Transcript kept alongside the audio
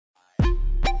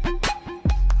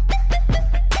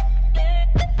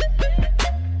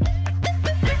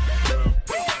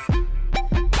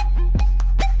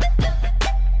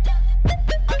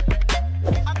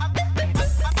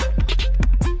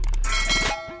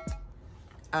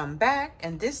I'm back,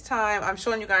 and this time I'm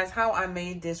showing you guys how I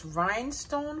made this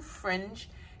rhinestone fringe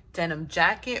denim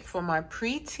jacket for my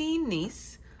preteen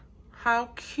niece. How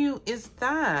cute is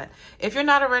that? If you're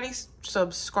not already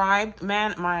subscribed,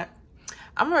 man,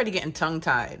 I'm already getting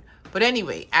tongue-tied. But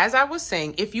anyway, as I was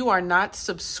saying, if you are not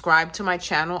subscribed to my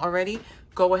channel already,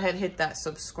 go ahead, hit that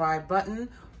subscribe button.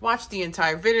 Watch the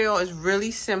entire video. It's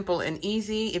really simple and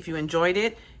easy. If you enjoyed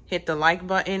it, hit the like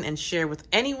button and share with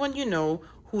anyone you know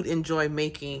who'd enjoy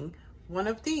making one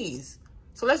of these.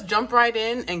 So let's jump right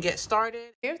in and get started.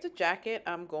 Here's the jacket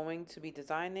I'm going to be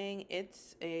designing.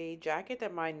 It's a jacket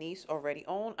that my niece already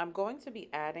owned. I'm going to be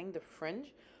adding the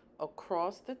fringe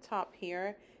across the top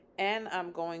here, and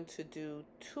I'm going to do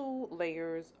 2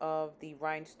 layers of the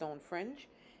rhinestone fringe.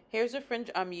 Here's the fringe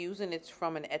I'm using. It's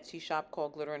from an Etsy shop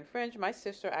called Glitter and Fringe. My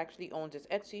sister actually owns this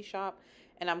Etsy shop,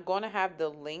 and I'm going to have the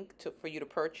link for you to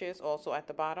purchase also at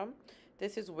the bottom.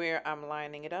 This is where I'm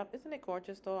lining it up. Isn't it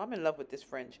gorgeous though? I'm in love with this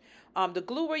fringe. The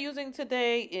glue we're using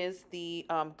today is the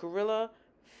Gorilla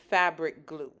fabric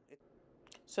glue.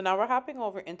 So now we're hopping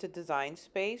over into design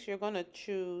space. You're going to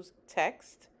choose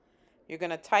text. You're going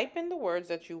to type in the words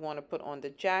that you want to put on the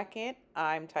jacket.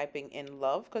 I'm typing in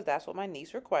love because that's what my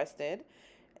niece requested.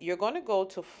 You're going to go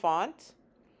to font.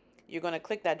 You're going to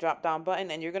click that drop down button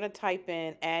and you're going to type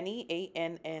in Annie,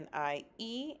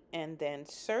 A-N-N-I-E, and then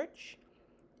search.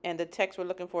 And the text we're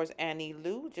looking for is Annie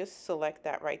Lou. Just select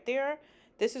that right there.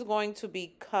 This is going to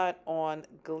be cut on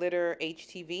Glitter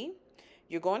HTV.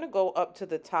 You're going to go up to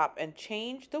the top and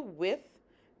change the width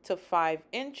to 5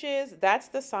 inches. That's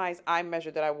the size I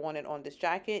measured that I wanted on this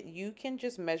jacket. You can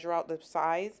just measure out the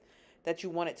size that you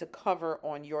want it to cover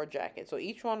on your jacket. So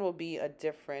each one will be a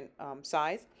different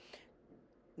size.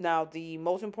 Now, the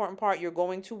most important part, you're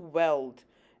going to weld.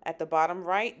 At the bottom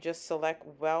right, just select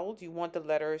weld. You want the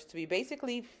letters to be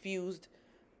basically fused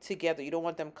together. You don't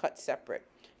want them cut separate.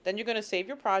 Then you're going to save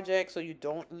your project so you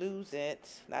don't lose it.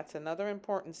 That's another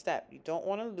important step. You don't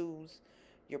want to lose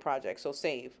your project, so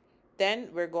save. Then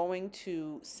we're going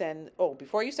to send,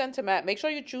 before you send to matte, make sure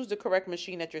you choose the correct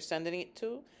machine that you're sending it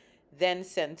to. Then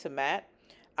send to matte.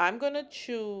 I'm going to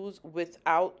choose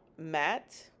without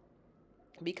matte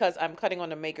because I'm cutting on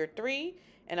the Maker 3.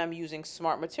 And I'm using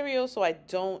smart materials, so I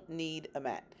don't need a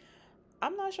matte.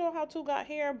 I'm not sure how 2 got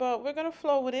here, but we're going to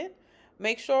flow with it.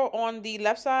 Make sure on the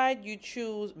left side, you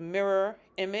choose mirror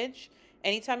image.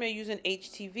 Anytime you're using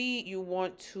HTV, you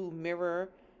want to mirror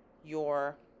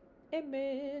your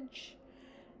image.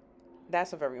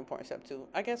 That's a very important step too.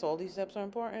 I guess all these steps are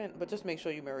important, but just make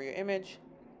sure you mirror your image.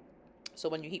 So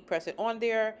when you heat press it on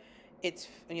there, it's,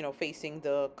 facing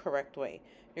the correct way.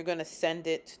 You're going to send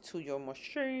it to your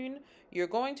machine. You're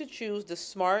going to choose the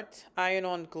Smart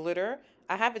Iron-On Glitter.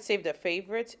 I have it saved as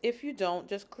favorites. If you don't,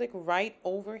 just click right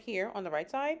over here on the right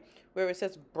side where it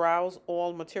says Browse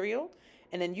All Material.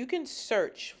 And then you can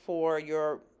search for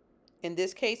your, in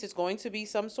this case, it's going to be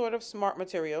some sort of smart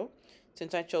material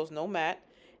since I chose no matte.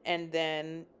 And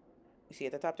then, you see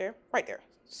at the top there? Right there.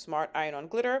 Smart Iron-On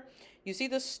Glitter. You see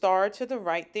the star to the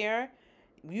right there?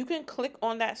 You can click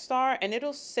on that star and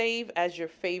it'll save as your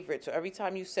favorite. So every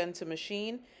time you send to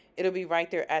machine, it'll be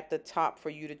right there at the top for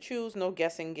you to choose. No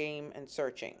guessing game and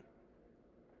searching.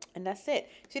 And that's it.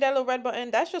 See that little red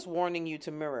button? That's just warning you to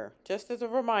mirror. Just as a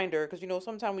reminder, because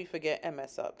sometimes we forget and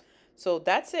mess up. So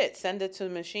that's it. Send it to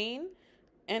the machine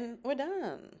and we're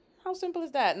done. How simple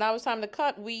is that? Now it's time to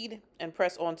cut, weed, and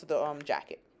press onto the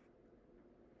jacket.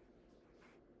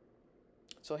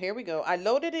 So here we go. I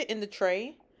loaded it in the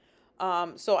tray.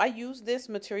 So I used this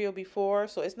material before,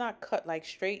 so it's not cut like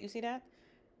straight. You see that?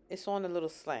 It's on a little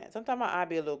slant. Sometimes my eye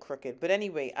be a little crooked. But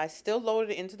anyway, I still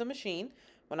loaded it into the machine.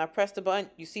 When I press the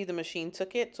button, you see the machine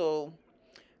took it. So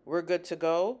we're good to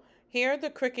go. Here,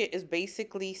 the Cricut is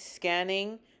basically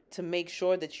scanning to make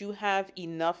sure that you have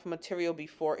enough material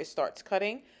before it starts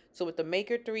cutting. So with the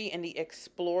Maker 3 and the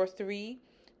Explore 3,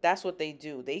 that's what they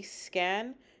do. They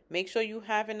scan, make sure you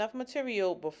have enough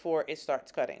material before it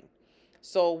starts cutting.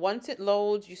 So once it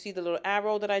loads, you see the little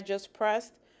arrow that I just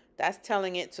pressed. That's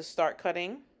telling it to start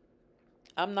cutting.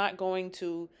 I'm not going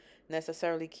to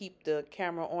necessarily keep the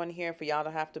camera on here for y'all to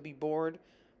have to be bored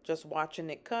just watching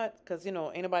it cut. Because,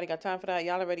 ain't nobody got time for that.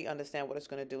 Y'all already understand what it's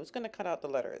going to do. It's going to cut out the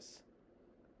letters.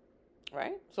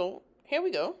 Right? So here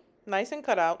we go. Nice and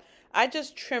cut out. I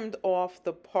just trimmed off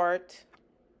the part,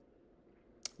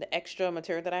 the extra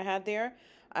material that I had there.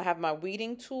 I have my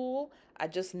weeding tool. I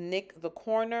just nick the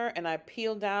corner and I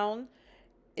peel down.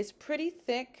 It's pretty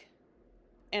thick.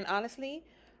 And honestly,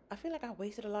 I feel like I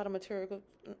wasted a lot of material.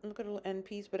 Look at the little end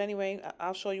piece. But anyway,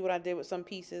 I'll show you what I did with some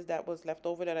pieces that was left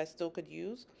over that I still could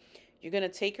use. You're going to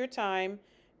take your time.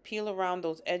 peel around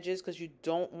those edges because you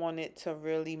don't want it to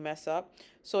really mess up.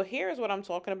 So here's what I'm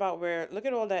talking about, where look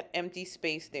at all that empty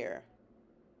space there.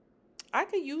 I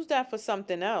could use that for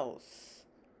something else.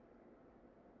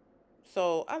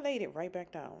 So I laid it right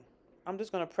back down. I'm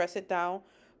just going to press it down,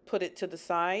 put it to the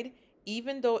side.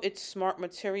 Even though it's smart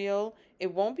material,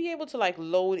 it won't be able to like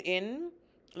load in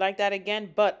like that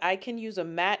again, but I can use a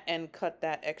mat and cut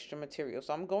that extra material.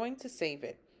 So I'm going to save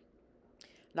it.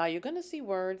 Now you're going to see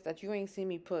words that you ain't seen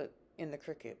me put in the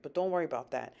Cricut, but don't worry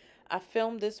about that. I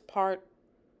filmed this part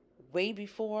way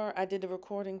before I did the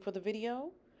recording for the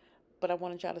video, but I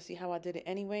wanted y'all to see how I did it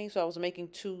anyway. So I was making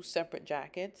two separate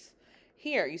jackets.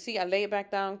 Here, you see I lay it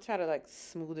back down, try to like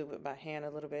smooth it with my hand a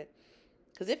little bit.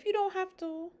 Because if you don't have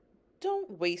to, don't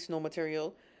waste no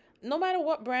material. No matter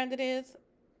what brand it is,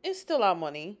 it's still our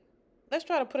money. Let's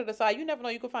try to put it aside. You never know.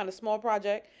 You could find a small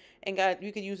project and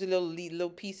you could use a little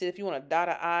pieces. If you want to dot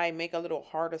an eye, make a little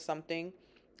heart or something,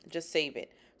 just save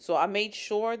it. So I made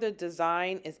sure the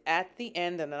design is at the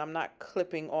end and then I'm not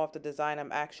clipping off the design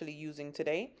I'm actually using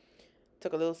today.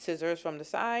 Took a little scissors from the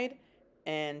side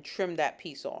and trimmed that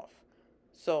piece off.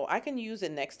 So I can use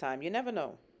it next time. You never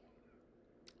know.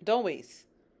 Don't waste.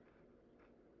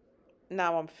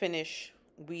 Now I'm finished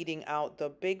weeding out the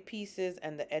big pieces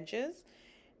and the edges.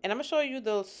 And I'm going to show you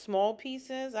the small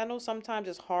pieces. I know sometimes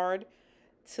it's hard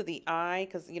to the eye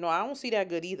because, you know, I don't see that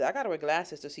good either. I got to wear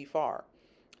glasses to see far.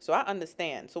 So I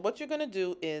understand. So what you're going to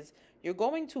do is you're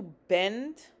going to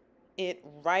bend it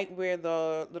right where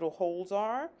the little holes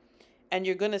are. And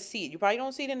you're going to see it. You probably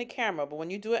don't see it in the camera, but when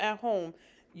you do it at home,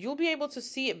 you'll be able to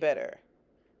see it better.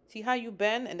 See how you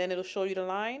bend and then it'll show you the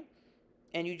line?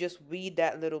 And you just weed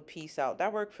that little piece out.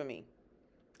 That worked for me.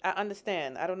 I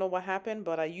understand. I don't know what happened,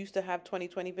 but I used to have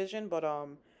 20/20 vision, but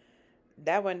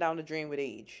that went down the drain with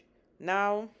age.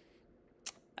 Now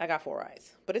I got 4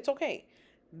 eyes, but it's okay.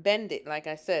 Bend it, like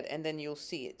I said, and then you'll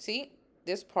see it. See,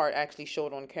 this part actually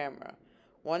showed on camera.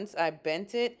 Once I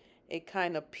bent it, it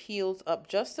kind of peels up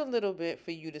just a little bit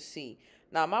for you to see.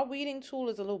 Now my weeding tool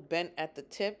is a little bent at the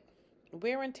tip.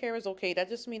 Wear and tear is okay. That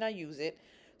just means I use it.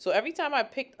 So every time I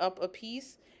picked up a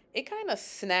piece, it kind of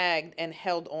snagged and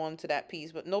held on to that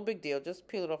piece, but no big deal. Just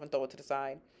peel it off and throw it to the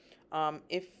side.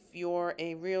 If you're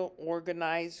a real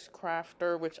organized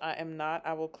crafter, which I am not,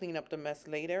 I will clean up the mess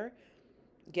later.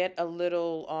 Get a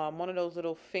little, one of those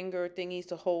little finger thingies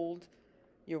to hold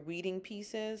your weeding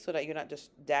pieces so that you're not just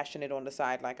dashing it on the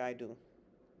side like I do.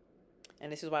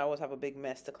 And this is why I always have a big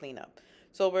mess to clean up.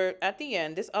 So we're at the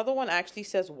end. This other one actually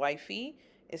says wifey.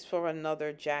 It's for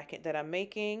another jacket that I'm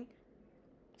making.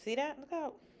 See that? Look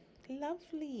out.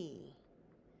 Lovely.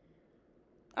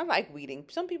 I like weeding.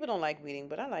 Some people don't like weeding,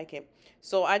 but I like it.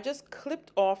 So I just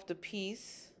clipped off the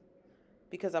piece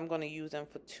because I'm going to use them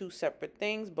for 2 separate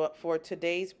things. But for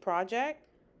today's project,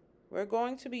 we're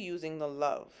going to be using the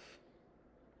love.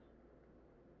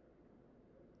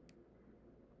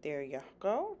 There you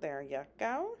go. There you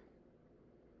go.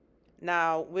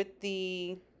 Now with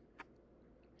the,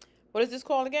 what is this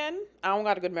called again? I don't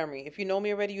got a good memory. If you know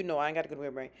me already, you know I ain't got a good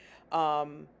memory.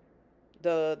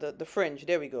 The fringe,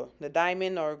 there we go. The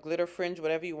diamond or glitter fringe,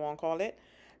 whatever you want to call it.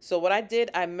 So what I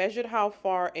did, I measured how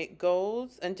far it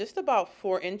goes and just about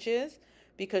 4 inches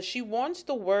because she wants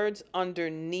the words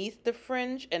underneath the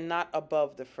fringe and not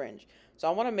above the fringe. So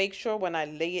I want to make sure when I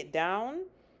lay it down,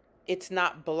 it's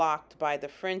not blocked by the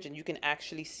fringe and you can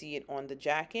actually see it on the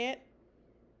jacket.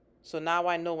 So now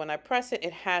I know when I press it,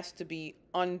 it has to be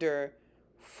under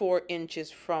 4 inches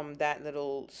from that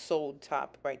little sewed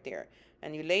top right there.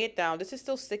 And you lay it down. This is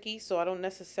still sticky, so I don't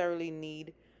necessarily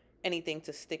need anything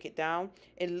to stick it down.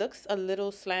 It looks a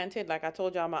little slanted. Like I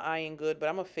told y'all, my eye ain't good, but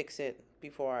I'm going to fix it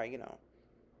before I, you know,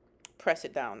 press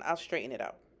it down. I'll straighten it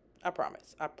out. I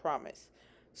promise. I promise.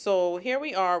 So here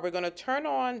we are. We're going to turn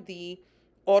on the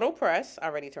auto press. I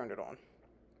already turned it on.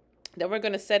 Then we're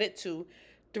going to set it to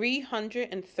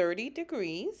 330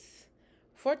 degrees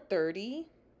for 30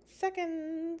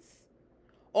 seconds.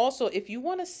 Also, if you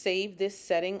want to save this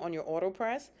setting on your auto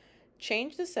press,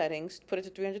 change the settings, put it to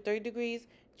 330 degrees,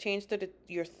 change to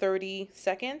your 30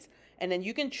 seconds, and then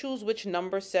you can choose which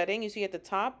number setting. You see at the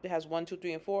top, it has 1, 2,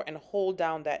 3, and 4, and hold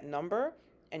down that number,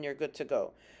 and you're good to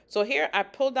go. So here, I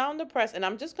pull down the press, and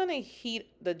I'm just going to heat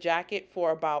the jacket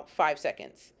for about 5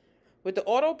 seconds. With the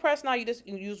auto press now, you just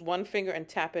use one finger and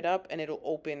tap it up, and it'll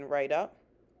open right up.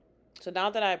 So now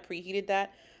that I preheated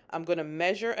that, I'm going to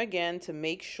measure again to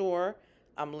make sure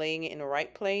I'm laying it in the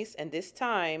right place. And this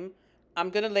time, I'm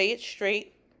going to lay it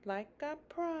straight like I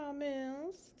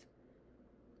promised.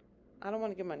 I don't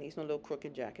want to give my niece no little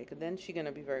crooked jacket because then she's going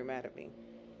to be very mad at me.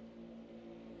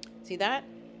 See that?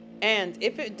 And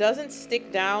if it doesn't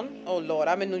stick down, oh Lord,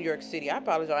 I'm in New York City. I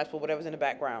apologize for whatever's in the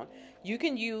background. You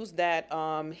can use that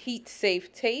heat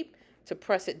safe tape to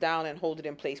press it down and hold it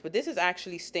in place. But this is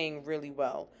actually staying really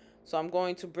well. So I'm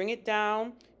going to bring it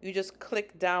down. You just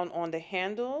click down on the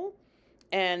handle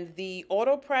and the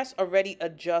auto press already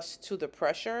adjusts to the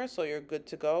pressure. So you're good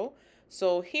to go.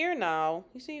 So here now,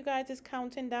 you see you guys is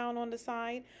counting down on the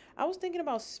side. I was thinking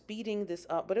about speeding this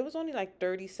up, but it was only like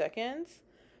 30 seconds.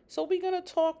 So we're going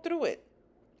to talk through it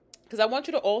because I want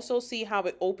you to also see how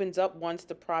it opens up once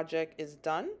the project is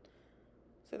done.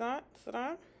 See that? See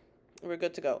that? We're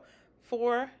good to go.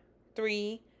 4,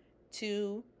 3,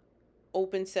 2,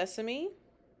 open sesame.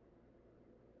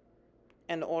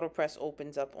 And the auto press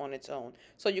opens up on its own.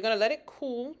 So you're going to let it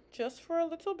cool just for a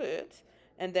little bit.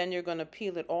 And then you're going to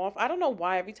peel it off. I don't know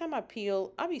why. Every time I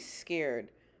peel, I'll be scared.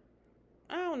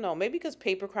 I don't know. Maybe because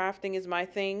paper crafting is my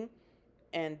thing.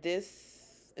 And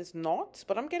this is not,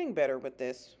 but I'm getting better with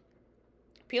this.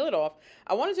 Peel it off.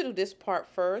 I wanted to do this part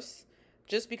first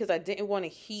just because I didn't want to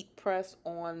heat press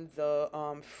on the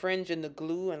fringe and the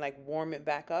glue and like warm it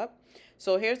back up.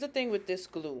 So here's the thing with this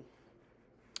glue.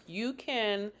 You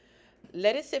can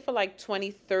let it sit for like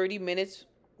 20-30 minutes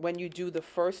when you do the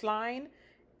first line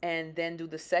and then do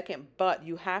the second, but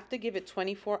you have to give it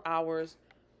 24 hours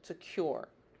to cure.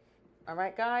 All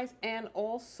right, guys. And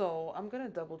also, I'm going to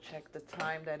double check the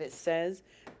time that it says.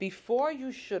 Before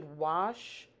you should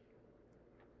wash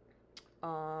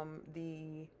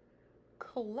the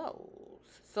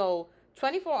clothes. So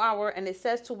 24-hour, and it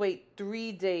says to wait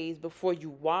 3 days before you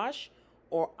wash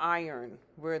or iron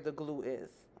where the glue is.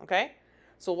 Okay.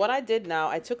 So what I did now,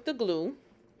 I took the glue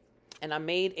and I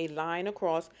made a line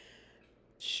across,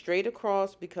 straight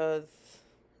across, because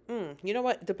you know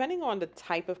what? Depending on the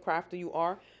type of crafter you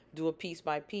are, do a piece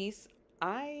by piece.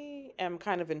 I am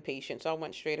kind of impatient, so I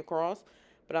went straight across.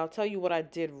 But I'll tell you what I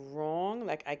did wrong.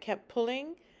 Like I kept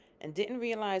pulling and didn't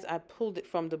realize I pulled it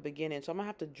from the beginning. So I'm going to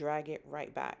have to drag it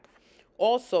right back.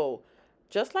 Also,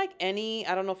 just like any,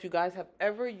 I don't know if you guys have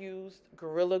ever used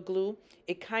Gorilla Glue,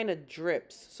 it kind of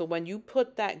drips. So when you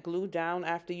put that glue down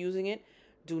after using it,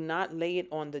 do not lay it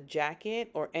on the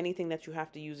jacket or anything that you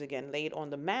have to use again. Lay it on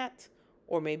the mat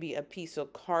or maybe a piece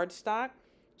of cardstock.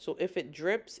 So if it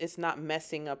drips, it's not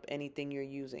messing up anything you're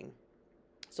using.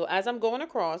 So as I'm going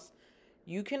across,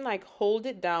 you can like hold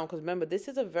it down because remember, this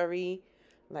is a very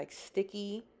like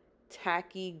sticky,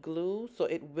 tacky glue, so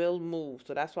it will move.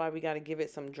 So that's why we got to give it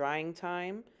some drying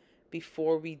time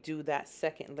before we do that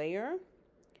second layer.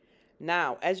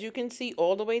 Now, as you can see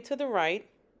all the way to the right,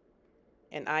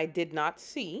 and I did not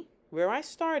see where I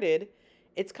started,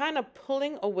 it's kind of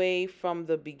pulling away from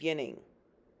the beginning.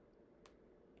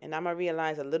 And I'm going to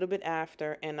realize a little bit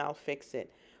after and I'll fix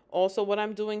it. Also, what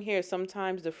I'm doing here,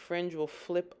 sometimes the fringe will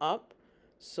flip up.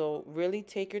 So really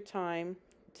take your time.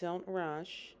 Don't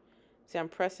rush. See, I'm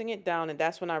pressing it down and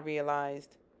that's when I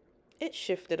realized it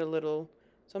shifted a little.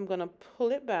 So I'm going to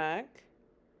pull it back,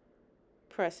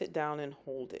 press it down and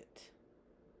hold it.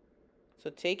 So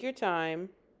take your time.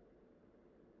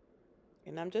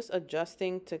 And I'm just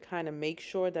adjusting to kind of make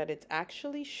sure that it's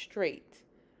actually straight.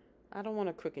 I don't want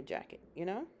a crooked jacket, you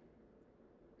know?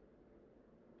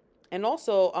 And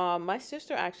also, my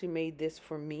sister actually made this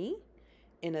for me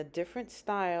in a different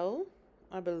style,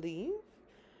 I believe.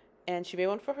 And she made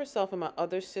one for herself and my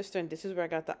other sister. And this is where I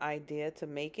got the idea to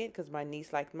make it because my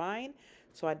niece liked mine.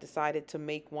 So I decided to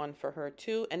make one for her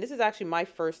too. And this is actually my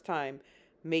first time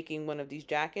making one of these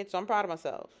jackets. So I'm proud of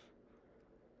myself.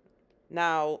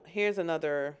 Now, here's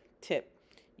another tip.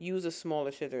 Use a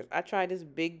smaller scissors. I tried this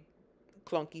big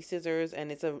clunky scissors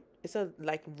and it's a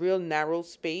like real narrow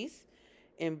space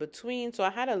in between, so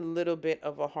I had a little bit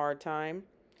of a hard time.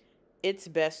 It's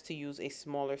best to use a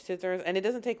smaller scissors and it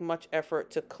doesn't take much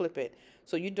effort to clip it,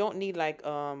 so you don't need like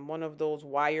one of those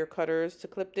wire cutters to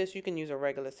clip this. You can use a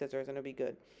regular scissors and it'll be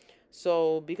good.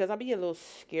 So because I'll be a little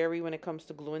scary when it comes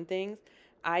to gluing things,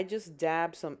 I just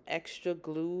dab some extra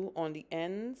glue on the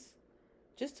ends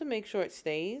just to make sure it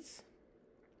stays.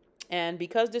 And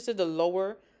because this is the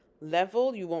lower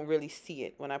level, you won't really see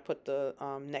it when I put the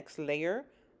next layer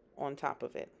on top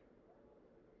of it.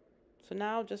 So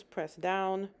now just press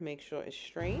down, make sure it's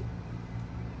straight.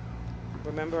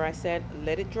 Remember I said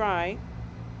let it dry.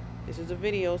 This is a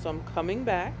video, so I'm coming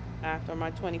back after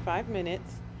my 25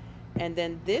 minutes. And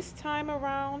then this time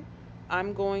around,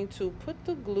 I'm going to put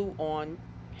the glue on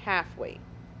halfway,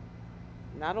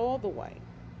 not all the way.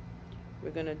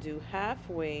 We're going to do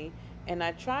halfway. And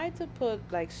I tried to put,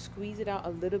 like, squeeze it out a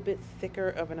little bit thicker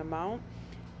of an amount.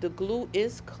 The glue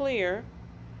is clear.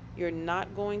 You're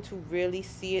not going to really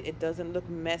see it. It doesn't look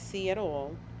messy at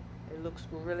all. It looks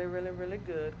really, really, really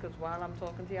good because while I'm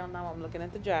talking to y'all now, I'm looking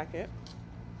at the jacket.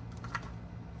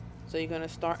 So you're going to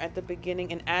start at the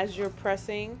beginning, and as you're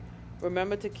pressing,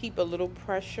 remember to keep a little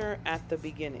pressure at the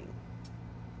beginning.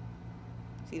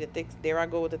 See the thick, there I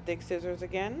go with the thick scissors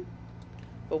again.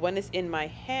 But when it's in my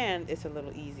hand, it's a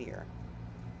little easier.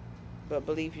 But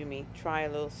believe you me, try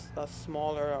a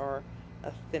smaller or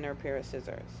a thinner pair of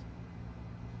scissors.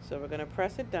 So we're going to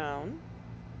press it down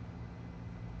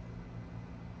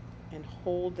and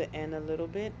hold the end a little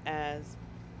bit as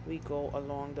we go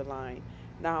along the line.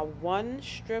 Now, one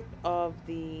strip of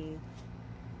the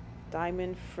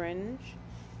diamond fringe,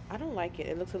 I don't like it.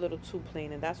 It looks a little too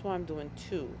plain, and that's why I'm doing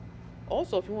two.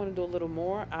 Also, if you want to do a little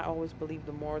more, I always believe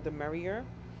the more the merrier.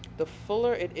 The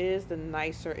fuller it is, the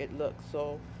nicer it looks.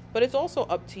 So, but it's also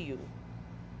up to you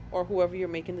or whoever you're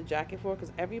making the jacket for,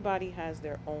 because everybody has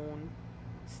their own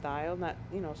style. Not,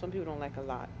 you know, some people don't like a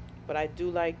lot, but I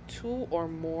do like 2 or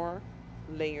more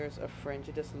layers of fringe.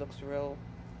 It just looks real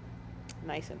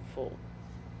nice and full.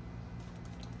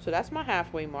 So that's my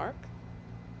halfway mark.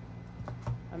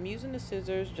 I'm using the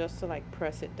scissors just to like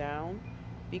press it down,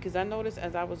 because I noticed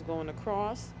as I was going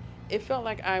across, it felt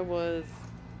like I was,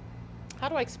 how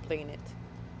do I explain it?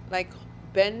 Like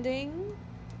bending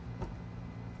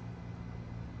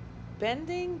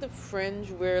the fringe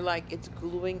where like it's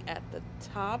gluing at the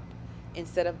top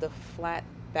instead of the flat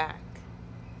back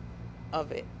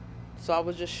of it. So I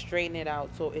was just straightening it out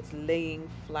so it's laying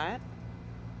flat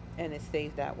and it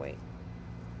stays that way.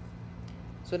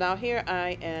 So now here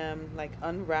I am like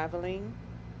unraveling,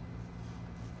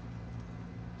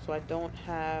 so I don't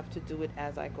have to do it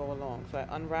as I go along. So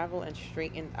I unravel and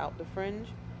straighten out the fringe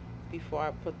before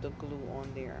I put the glue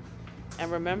on there.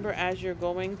 And remember, as you're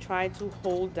going, try to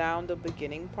hold down the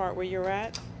beginning part where you're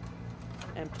at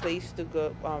and place the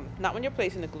glue, not when you're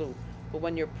placing the glue, but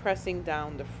when you're pressing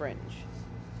down the fringe.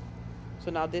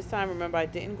 So now this time, remember, I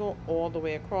didn't go all the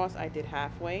way across, I did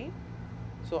halfway.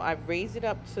 So I raised it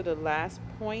up to the last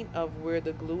point of where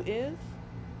the glue is,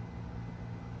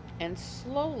 and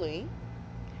slowly,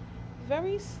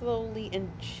 very slowly and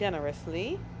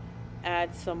generously,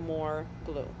 add some more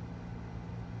glue.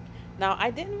 Now,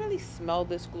 I didn't really smell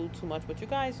this glue too much, but you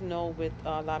guys know with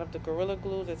a lot of the Gorilla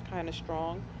Glues, it's kind of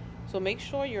strong. So make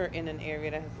sure you're in an area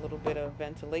that has a little bit of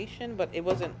ventilation, but it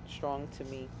wasn't strong to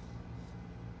me.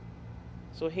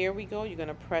 So here we go. You're going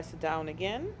to press down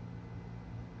again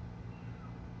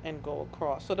and go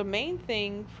across. So the main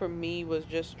thing for me was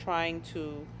just trying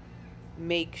to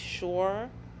make sure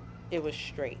it was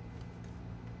straight.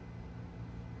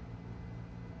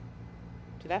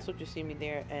 So that's what you see me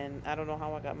there, and I don't know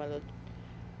how I got my little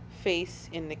face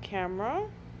in the camera.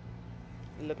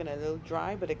 Looking a little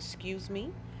dry, but excuse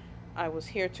me. I was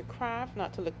here to craft,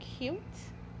 not to look cute.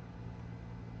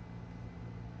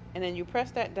 And then you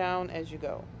press that down as you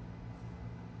go.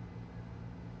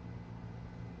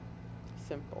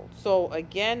 Simple. So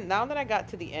again, now that I got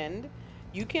to the end,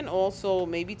 you can also,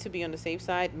 maybe to be on the safe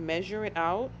side, measure it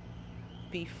out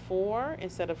before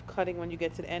instead of cutting when you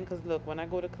get to the end. Because look, when I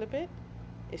go to clip it,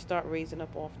 it start raising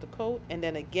up off the coat. And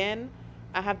then again,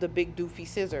 I have the big doofy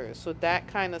scissors, so that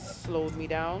kind of slowed me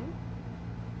down.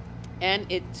 And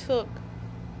it took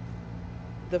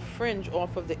the fringe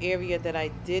off of the area that I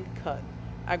did cut.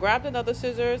 I grabbed another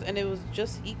scissors and it was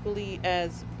just equally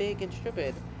as big and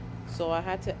stupid. So I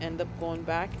had to end up going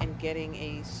back and getting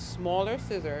a smaller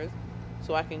scissors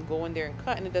so I can go in there and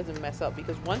cut and it doesn't mess up.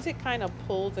 Because once it kind of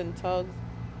pulls and tugs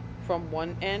from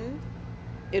one end,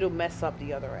 it'll mess up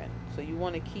the other end. So you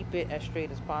want to keep it as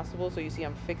straight as possible. So you see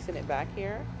I'm fixing it back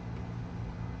here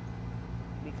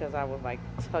because I was like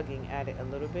tugging at it a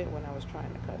little bit when I was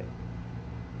trying to cut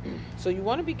it. So you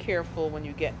want to be careful when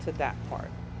you get to that part.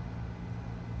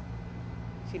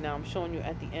 See, now I'm showing you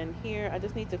at the end here. I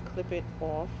just need to clip it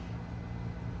off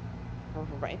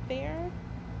right there,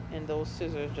 and those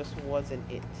scissors just wasn't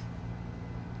it.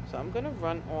 So I'm gonna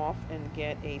run off and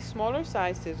get a smaller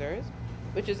size scissors,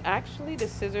 which is actually the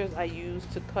scissors I use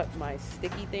to cut my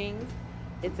sticky things.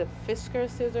 It's a Fisker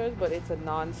scissors, but it's a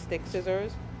non-stick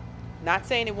scissors. Not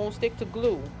saying it won't stick to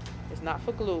glue. It's not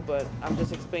for glue, but I'm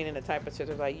just explaining the type of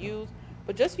scissors I use.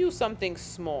 But just use something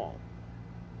small.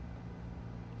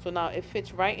 So now it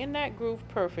fits right in that groove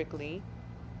perfectly,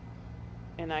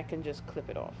 and I can just clip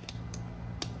it off.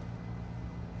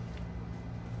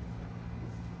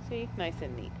 See, nice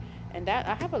and neat. And that,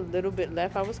 I have a little bit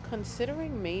left. I was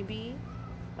considering maybe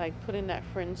like putting that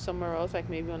fringe somewhere else, like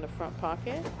maybe on the front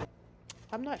pocket.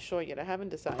 I'm not sure yet. I haven't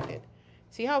decided.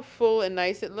 See how full and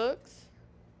nice it looks?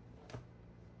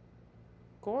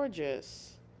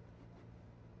 Gorgeous.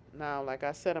 Now, like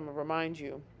I said, I'm gonna remind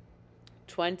you,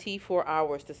 24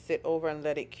 hours to sit over and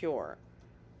let it cure.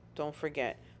 Don't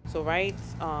forget. So right,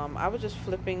 I was just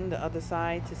flipping the other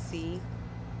side to see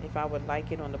if I would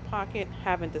like it on the pocket.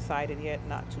 Haven't decided yet,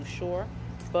 not too sure.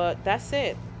 But that's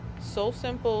it. So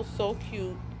simple, so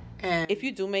cute. And if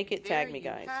you do make it, tag me,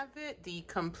 guys. There you have it, the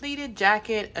completed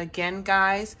jacket. Again,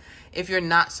 guys, if you're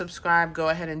not subscribed, go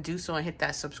ahead and do so and hit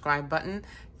that subscribe button.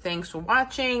 Thanks for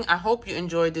watching. I hope you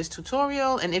enjoyed this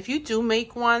tutorial. And if you do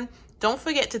make one, don't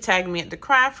forget to tag me at the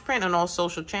craft print on all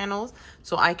social channels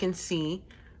so I can see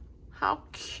how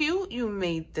cute you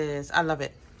made this. I love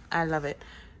it. I love it.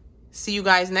 See you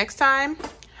guys next time.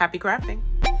 Happy crafting.